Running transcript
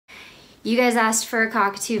You guys asked for a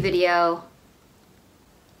cockatoo video.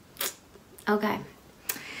 Okay.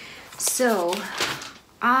 So,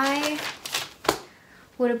 I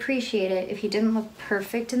would appreciate it if you didn't look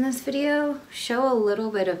perfect in this video. Show a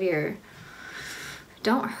little bit of your,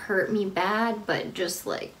 don't hurt me bad, but just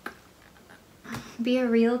like be a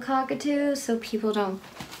real cockatoo so people don't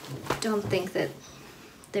think that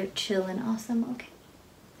they're chill and awesome. Okay.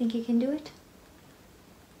 Think you can do it?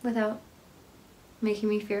 Without making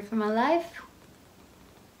me fear for my life?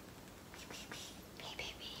 Hey,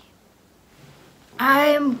 baby.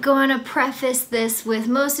 I'm gonna preface this with,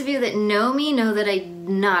 most of you that know me know that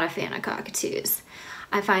I'm not a fan of cockatoos.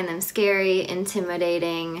 I find them scary,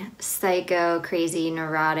 intimidating, psycho, crazy,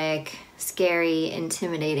 neurotic, scary,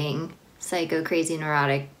 intimidating, psycho, crazy,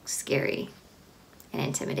 neurotic, scary, and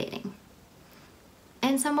intimidating.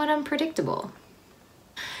 And somewhat unpredictable.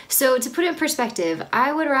 So to put it in perspective,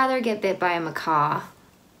 I would rather get bit by a macaw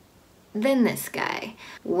than this guy.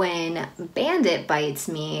 When Bandit bites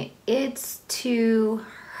me, it's to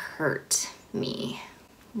hurt me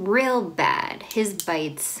real bad. His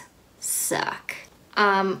bites suck.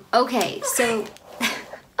 Okay, so,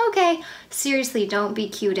 okay, seriously, don't be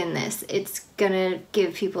cute in this. It's gonna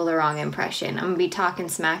give people the wrong impression. I'm gonna be talking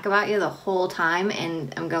smack about you the whole time,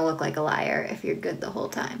 and I'm gonna look like a liar if you're good the whole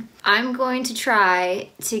time. I'm going to try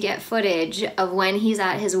to get footage of when he's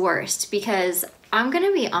at his worst, because I'm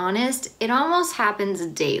gonna be honest, it almost happens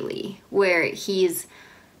daily where he's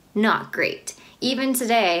not great. Even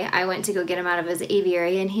today, I went to go get him out of his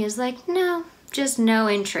aviary and he was like, no, just no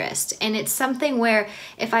interest. And it's something where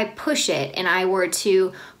if I push it and I were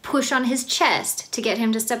to push on his chest to get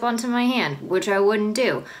him to step onto my hand, which I wouldn't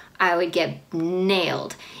do, I would get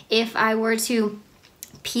nailed. If I were to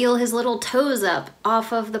peel his little toes up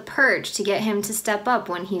off of the perch to get him to step up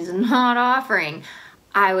when he's not offering,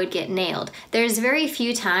 I would get nailed. There's very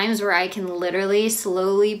few times where I can literally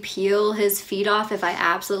slowly peel his feet off if I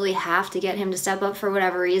absolutely have to get him to step up for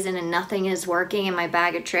whatever reason and nothing is working in my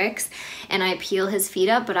bag of tricks, and I peel his feet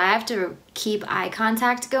up, but I have to keep eye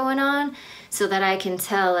contact going on so that I can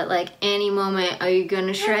tell at like any moment, are you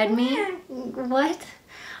gonna shred me? What?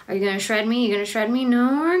 Are you gonna shred me? You gonna shred me?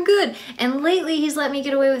 No, we're good. And lately he's let me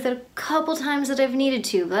get away with it a couple times that I've needed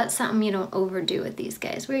to, but that's something you don't overdo with these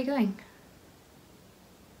guys. Where are you going?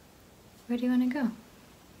 Where do you want to go?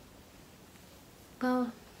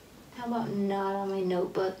 Well, how about not on my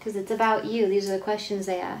notebook? Because it's about you. These are the questions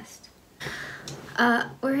they asked.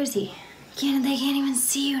 Where is he? They can't even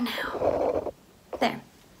see you now. There.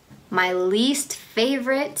 My least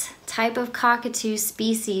favorite type of cockatoo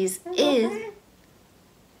species is...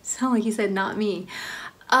 Sound like you said not me.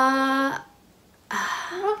 I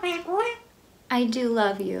do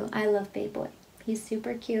love you. I love Babe Boy. He's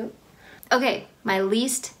super cute. Okay, my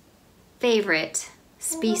least favorite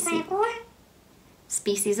species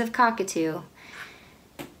of cockatoo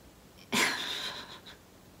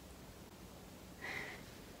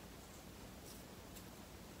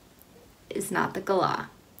is not the galah.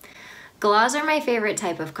 Galahs are my favorite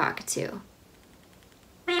type of cockatoo.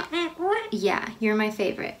 Yeah, you're my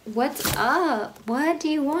favorite. What's up? What do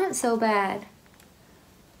you want so bad?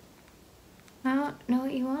 I don't know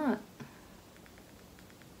what you want.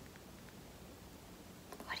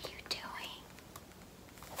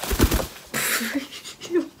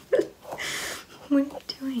 What are you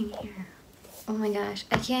doing here? Oh my gosh,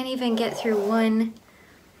 I can't even get through one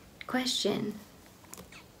question.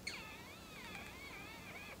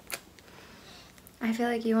 I feel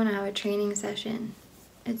like you want to have a training session.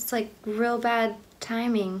 It's like real bad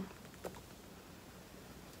timing.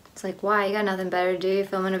 It's like, why? You got nothing better to do? You're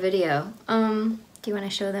filming a video. Do you want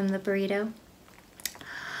to show them the burrito?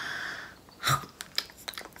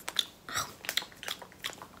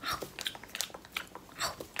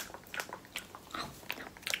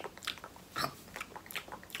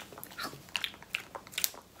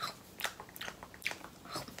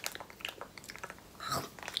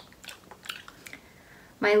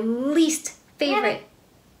 My least favorite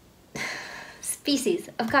species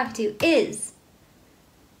of cockatoo is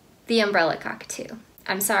the umbrella cockatoo.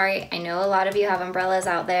 I'm sorry, I know a lot of you have umbrellas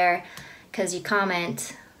out there because you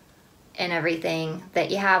comment and everything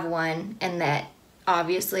that you have one and that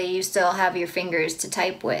obviously you still have your fingers to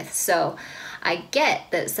type with. So I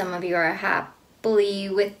get that some of you are happily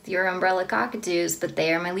with your umbrella cockatoos, but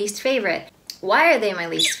they are my least favorite. Why are they my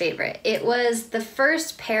least favorite? It was the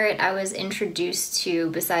first parrot I was introduced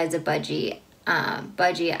to besides a budgie.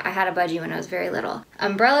 I had a budgie when I was very little.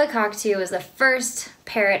 Umbrella cockatoo was the first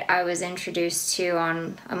parrot I was introduced to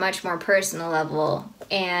on a much more personal level,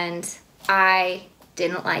 and I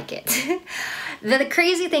didn't like it. The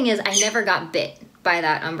crazy thing is I never got bit by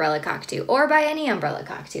that umbrella cockatoo, or by any umbrella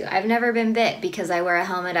cockatoo. I've never been bit because I wear a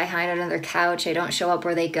helmet, I hide under their couch, I don't show up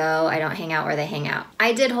where they go, I don't hang out where they hang out.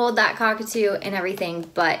 I did hold that cockatoo and everything,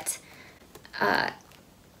 but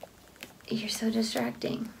you're so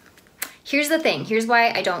distracting. Here's the thing, here's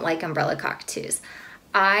why I don't like umbrella cockatoos.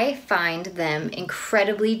 I find them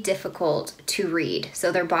incredibly difficult to read.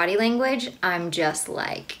 So their body language, I'm just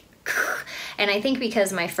like, and I think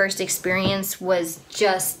because my first experience was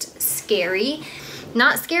just scary,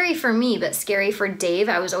 not scary for me, but scary for Dave.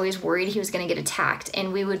 I was always worried he was gonna get attacked,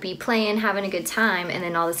 and we would be playing, having a good time, and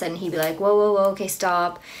then all of a sudden he'd be like, whoa, whoa, whoa, okay,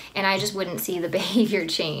 stop. And I just wouldn't see the behavior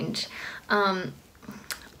change.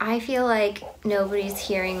 I feel like nobody's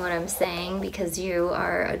hearing what I'm saying because you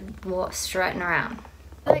are strutting around.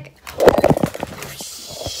 Like,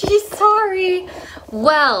 she's sorry.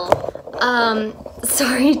 Well,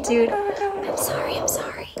 sorry, dude. I'm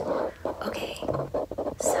sorry. Okay,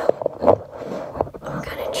 so I'm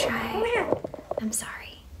gonna try. I'm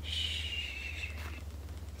sorry. Shh.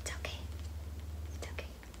 It's okay. It's okay.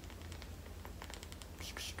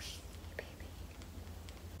 Hey, baby.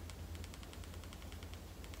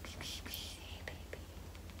 Hey, baby.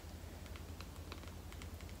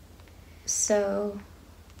 So,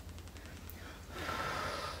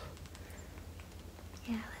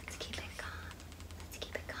 yeah, let's keep it calm. Let's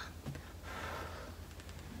keep it calm.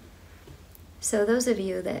 So those of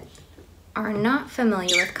you that are not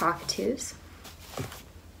familiar with cockatoos,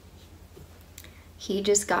 he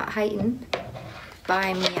just got heightened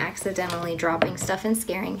by me accidentally dropping stuff and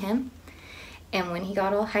scaring him. And when he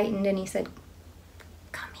got all heightened and he said,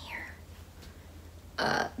 come here,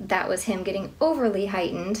 that was him getting overly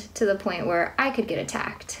heightened to the point where I could get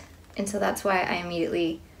attacked. And so that's why I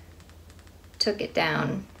immediately took it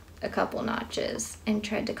down a couple notches and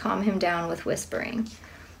tried to calm him down with whispering.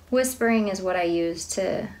 Whispering is what I use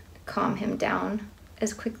to calm him down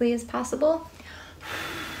as quickly as possible.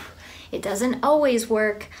 It doesn't always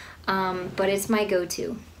work, but it's my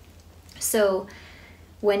go-to. So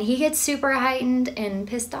when he gets super heightened and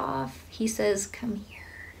pissed off, he says, come here.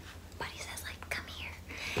 But he says, like, come here.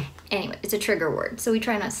 Anyway, it's a trigger word, so we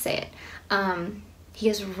try not to say it. He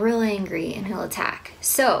gets real angry and he'll attack.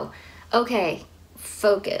 So, okay,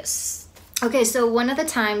 focus. Okay, so one of the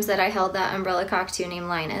times that I held that umbrella cockatoo named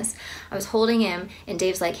Linus, I was holding him and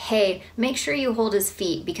Dave's like, hey, make sure you hold his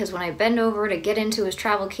feet because when I bend over to get into his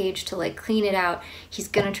travel cage to like clean it out, he's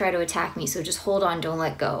gonna try to attack me, so just hold on, don't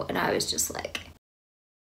let go. And I was just like,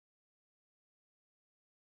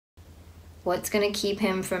 what's gonna keep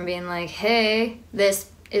him from being like, hey, this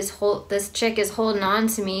chick is holding on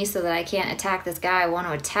to me so that I can't attack this guy I want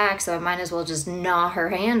to attack, so I might as well just gnaw her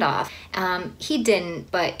hand off. He didn't,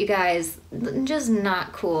 but you guys, just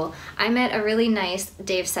not cool. I met a really nice,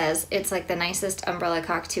 Dave says, it's like the nicest umbrella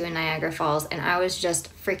cockatoo in Niagara Falls, and I was just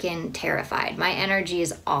freaking terrified. My energy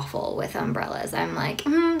is awful with umbrellas. I'm like,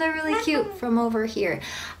 they're really cute from over here.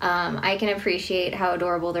 I can appreciate how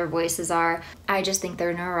adorable their voices are. I just think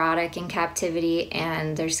they're neurotic in captivity,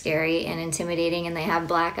 and they're scary and intimidating, and they have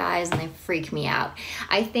black eyes and they freak me out.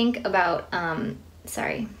 I think about, I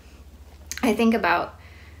think about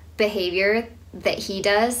behavior that he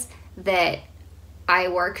does that I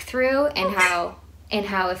work through, and how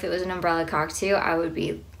if it was an umbrella cockatoo, I would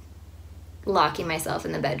be locking myself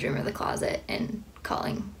in the bedroom or the closet and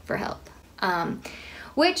calling for help.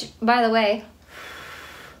 Which, by the way,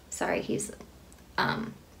 sorry, he's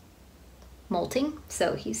molting,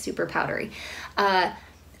 so he's super powdery. I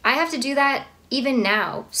have to do that even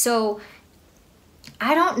now. So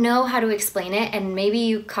I don't know how to explain it, and maybe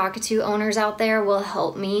you cockatoo owners out there will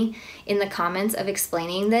help me in the comments of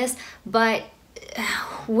explaining this, but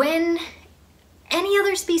when any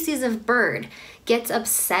other species of bird gets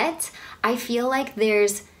upset, I feel like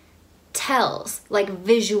there's tells, like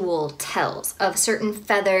visual tells of certain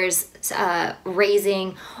feathers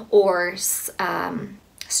raising or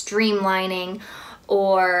streamlining,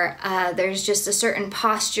 or there's just a certain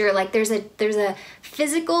posture, like there's a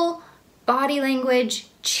physical body language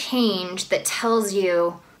change that tells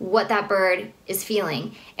you what that bird is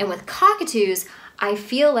feeling. And with cockatoos, I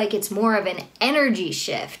feel like it's more of an energy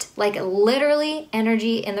shift, like literally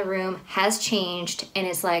energy in the room has changed, and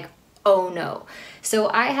it's like, oh no. So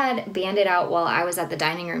I had Bandit out while I was at the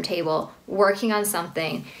dining room table working on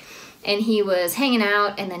something, and he was hanging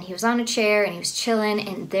out, and then he was on a chair and he was chilling,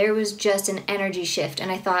 and there was just an energy shift.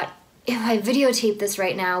 And I thought, if I videotape this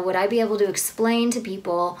right now, would I be able to explain to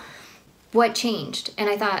people what changed? And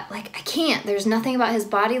I thought, like, I can't. There's nothing about his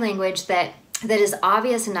body language that is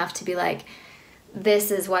obvious enough to be like,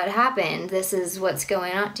 this is what happened, this is what's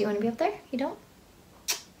going on. Do you want to be up there? You don't?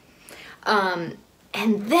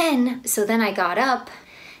 And then, so then I got up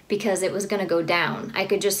because it was gonna go down. I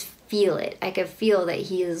could just feel it. I could feel that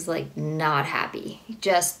he is like not happy.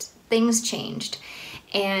 Just things changed.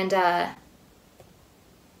 And oh,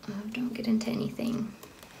 don't get into anything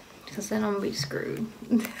because then I'm gonna be screwed.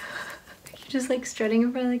 Just like strutting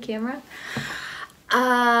in front of the camera.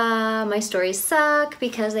 My stories suck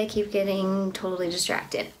because I keep getting totally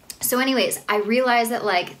distracted. So anyways, I realized that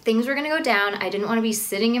like things were gonna go down. I didn't want to be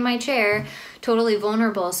sitting in my chair totally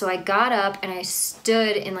vulnerable. So I got up and I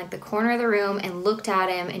stood in like the corner of the room and looked at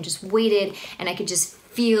him and just waited, and I could just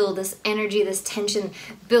feel this energy, this tension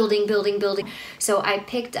building, building, building. So I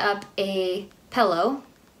picked up a pillow.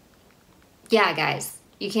 Yeah, guys,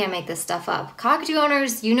 you can't make this stuff up. Cockatoo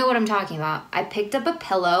owners, you know what I'm talking about. I picked up a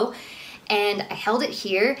pillow and I held it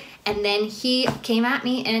here, and then he came at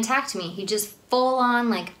me and attacked me. He just full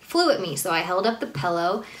on like flew at me. So I held up the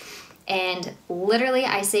pillow and literally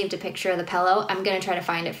I saved a picture of the pillow. I'm gonna try to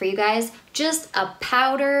find it for you guys. Just a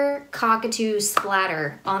powder cockatoo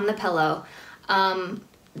splatter on the pillow.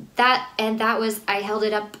 That was, I held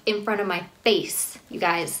it up in front of my face, you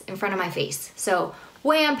guys, in front of my face. So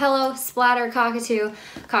wham, pillow, splatter, cockatoo.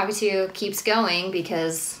 Cockatoo keeps going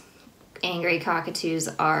because angry cockatoos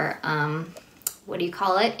are, what do you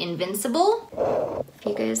call it? Invincible. If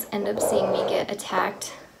you guys end up seeing me get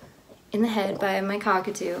attacked in the head by my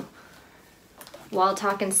cockatoo while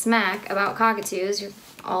talking smack about cockatoos, you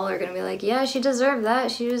all are gonna be like, yeah, she deserved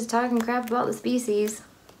that. She was talking crap about the species.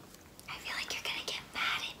 I feel like you're gonna get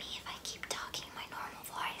mad at me if I keep talking in my normal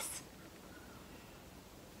voice.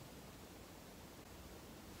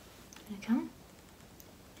 Gonna come?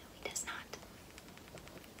 No, he does not.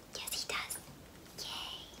 Yes, he does.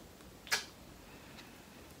 Yay.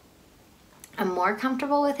 I'm more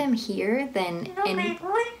comfortable with him here than in...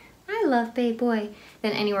 I love Babe Boy.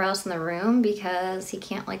 Than anywhere else in the room because he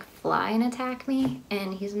can't like fly and attack me,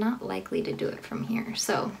 and he's not likely to do it from here.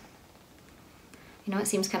 So, you know, it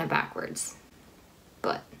seems kind of backwards,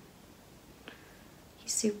 but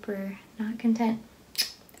he's super not content.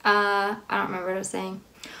 I don't remember what I was saying.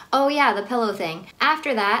 Oh yeah, the pillow thing.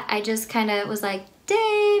 After that, I just kind of was like,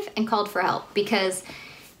 Dave, and called for help because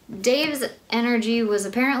Dave's energy was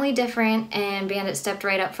apparently different and Bandit stepped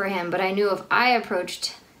right up for him, but I knew if I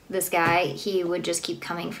approached this guy, he would just keep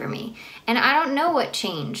coming for me. And I don't know what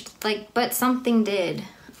changed, like, but something did.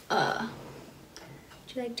 Would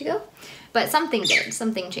you like to go? But something did,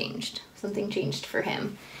 something changed for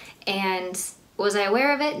him. And was I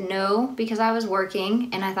aware of it? No, because I was working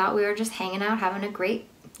and I thought we were just hanging out, having a great,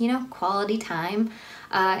 you know, quality time.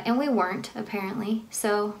 And we weren't, apparently.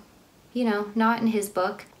 So, you know, not in his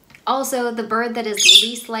book. Also, the bird that is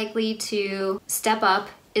least likely to step up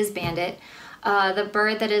is Bandit. The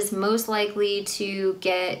bird that is most likely to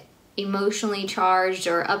get emotionally charged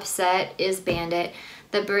or upset is Bandit.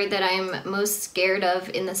 The bird that I'm most scared of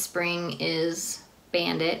in the spring is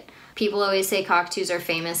Bandit. People always say cockatoos are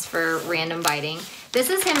famous for random biting.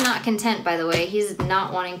 This is him not content, by the way. He's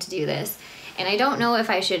not wanting to do this. And I don't know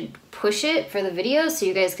if I should push it for the video so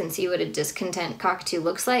you guys can see what a discontent cockatoo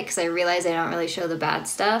looks like, because I realize I don't really show the bad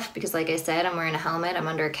stuff because, like I said, I'm wearing a helmet, I'm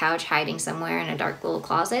under a couch hiding somewhere in a dark little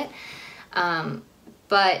closet.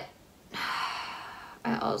 But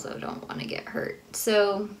I also don't want to get hurt.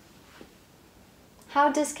 So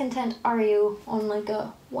how discontent are you on like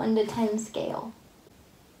a 1 to 10 scale?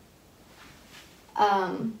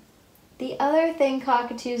 The other thing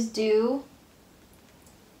cockatoos do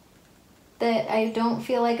that I don't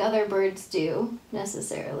feel like other birds do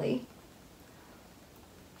necessarily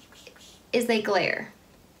is they glare.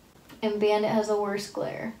 And Bandit has a worse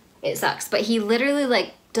glare. It sucks, but he literally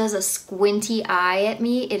like does a squinty eye at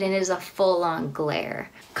me, and it is a full-on glare.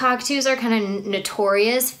 Cockatoos are kind of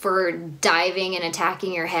notorious for diving and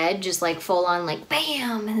attacking your head, just like full-on like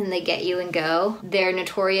bam, and then they get you and go. They're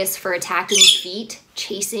notorious for attacking feet,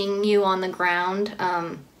 chasing you on the ground,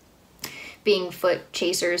 being foot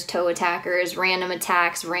chasers, toe attackers, random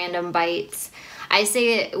attacks, random bites. I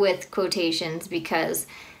say it with quotations because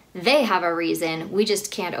they have a reason, we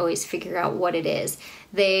just can't always figure out what it is.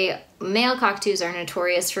 Male cockatoos are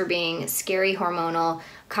notorious for being scary, hormonal.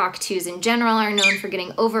 Cockatoos in general are known for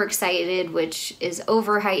getting overexcited, which is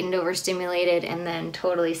over-heightened, overstimulated, and then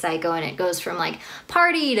totally psycho, and it goes from like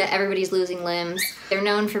party to everybody's losing limbs. They're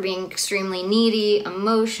known for being extremely needy,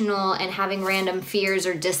 emotional, and having random fears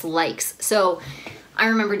or dislikes. So I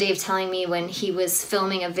remember Dave telling me when he was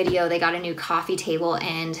filming a video, they got a new coffee table,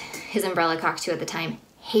 and his umbrella cockatoo at the time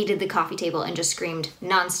hated the coffee table and just screamed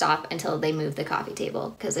nonstop until they moved the coffee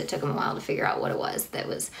table because it took him a while to figure out what it was that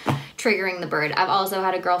was triggering the bird. I've also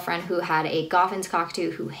had a girlfriend who had a Goffin's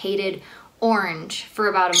cockatoo who hated orange for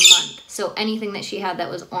about a month. So anything that she had that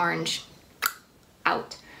was orange,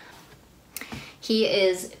 out. He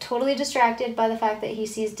is totally distracted by the fact that he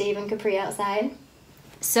sees Dave and Capri outside.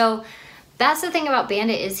 So that's the thing about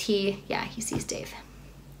Bandit is he sees Dave.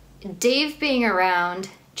 Dave being around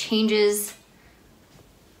changes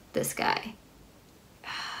this guy.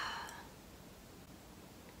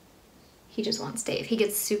 He just wants Dave. He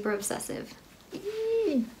gets super obsessive.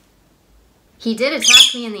 He did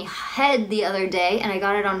attack me in the head the other day, and I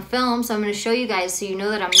got it on film, so I'm going to show you guys so you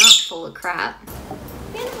know that I'm not full of crap.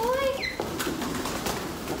 Bandit boy!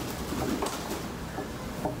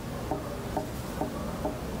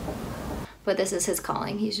 But this is his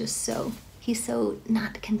calling. He's so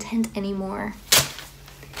not content anymore.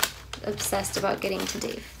 Obsessed about getting to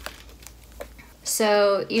Dave.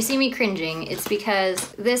 So you see me cringing. It's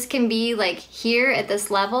because this can be like here at this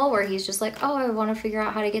level where he's just like, oh, I want to figure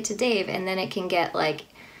out how to get to Dave. And then it can get like,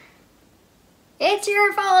 it's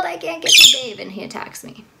your fault, I can't get to Dave. And he attacks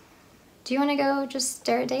me. Do you want to go just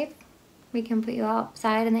stare at Dave? We can put you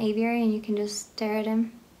outside in the aviary and you can just stare at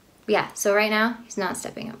him. Yeah, so right now he's not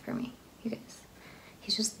stepping up for me, you guys.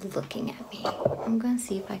 He's just looking at me. I'm going to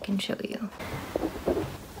see if I can show you.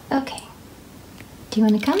 Okay. Do you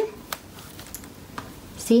want to come?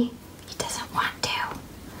 See? He doesn't want to.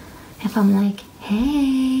 If I'm like,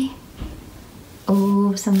 hey.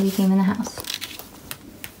 Oh, somebody came in the house.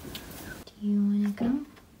 Do you want to come?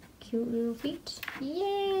 Cute little feet.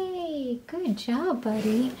 Yay! Good job,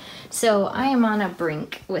 buddy. So I am on a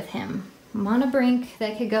brink with him. I'm on a brink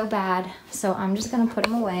that could go bad. So I'm just going to put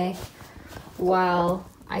him away while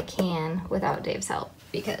I can without Dave's help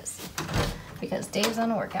because Dave's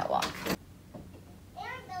on a workout walk.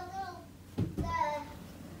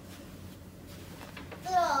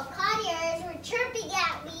 Chirping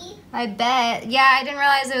at me. I bet. Yeah, I didn't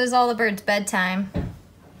realize it was all the birds' bedtime.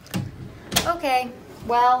 Okay,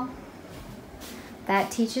 well,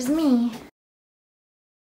 that teaches me.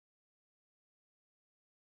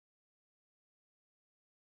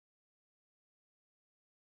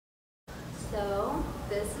 So,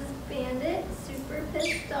 this is Bandit, super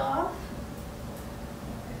pissed off.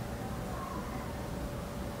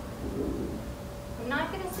 I'm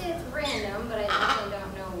not gonna say it's random, but I definitely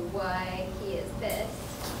don't know why he is pissed,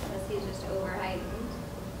 because he's just over-heightened.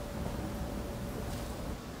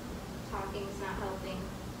 Talking's not helping.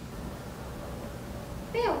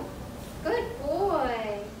 Ew, good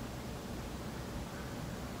boy.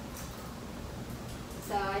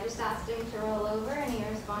 So I just asked him to roll over and he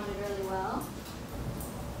responded really well.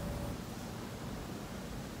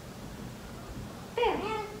 There,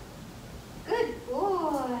 good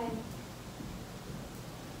boy.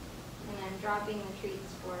 Dropping the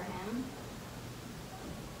treats for him.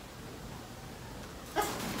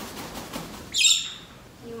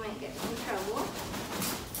 You might get in trouble.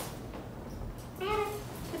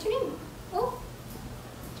 What's your name? Oh,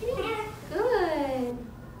 what's your name? Good.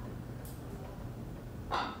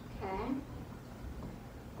 Okay.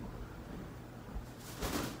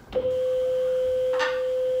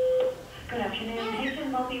 Good afternoon. Patient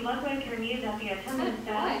will be one-way to remove at the attendance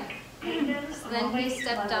desk. So then he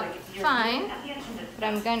stepped up fine, but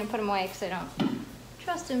I'm going to put him away because I don't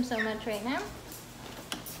trust him so much right now.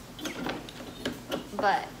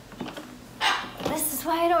 But this is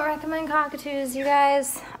why I don't recommend cockatoos, you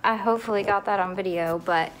guys. I hopefully got that on video,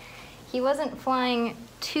 but he wasn't flying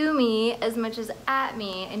to me as much as at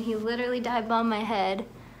me, and he literally dive bombed my head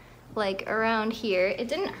like around here. It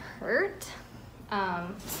didn't hurt,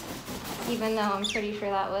 even though I'm pretty sure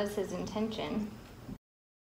that was his intention.